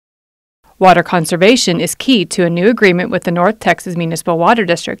Water conservation is key to a new agreement with the North Texas Municipal Water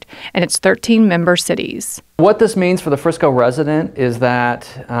District and its 13 member cities. What this means for the Frisco resident is that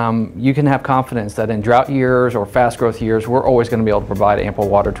you can have confidence that in drought years or fast growth years, we're always going to be able to provide ample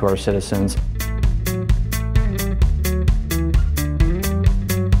water to our citizens.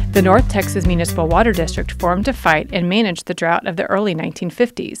 The North Texas Municipal Water District formed to fight and manage the drought of the early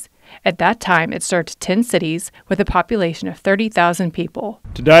 1950s. At that time, it served 10 cities with a population of 30,000 people.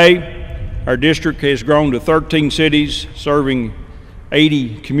 Today, our district has grown to 13 cities, serving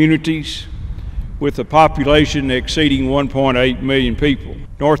 80 communities, with a population exceeding 1.8 million people.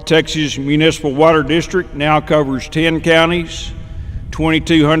 North Texas Municipal Water District now covers 10 counties,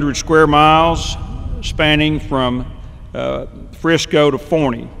 2,200 square miles, spanning from Frisco to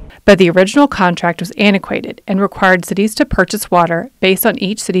Forney. But the original contract was antiquated and required cities to purchase water based on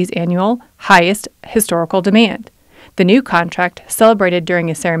each city's annual highest historical demand. The new contract, celebrated during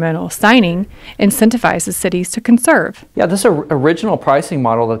a ceremonial signing, incentivizes cities to conserve. Yeah, this original pricing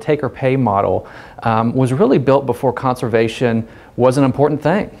model, the take-or-pay model, was really built before conservation was an important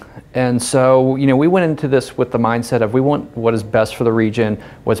thing. And so, we went into this with the mindset of we want what is best for the region,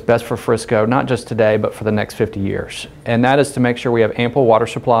 what's best for Frisco, not just today, but for the next 50 years. And that is to make sure we have ample water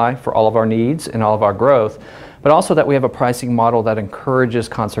supply for all of our needs and all of our growth, but also that we have a pricing model that encourages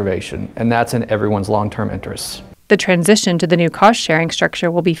conservation, and that's in everyone's long-term interests. The transition to the new cost-sharing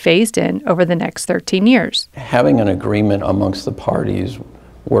structure will be phased in over the next 13 years. Having an agreement amongst the parties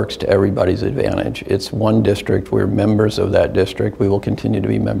works to everybody's advantage. It's one district. We're members of that district. We will continue to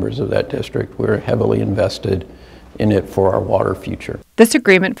be members of that district. We're heavily invested in it for our water future. This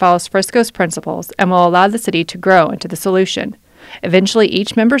agreement follows Frisco's principles and will allow the city to grow into the solution. Eventually,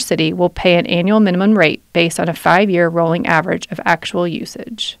 each member city will pay an annual minimum rate based on a 5-year rolling average of actual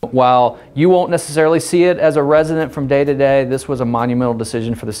usage. While you won't necessarily see it as a resident from day to day, this was a monumental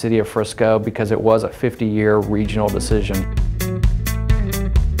decision for the city of Frisco because it was a 50-year regional decision.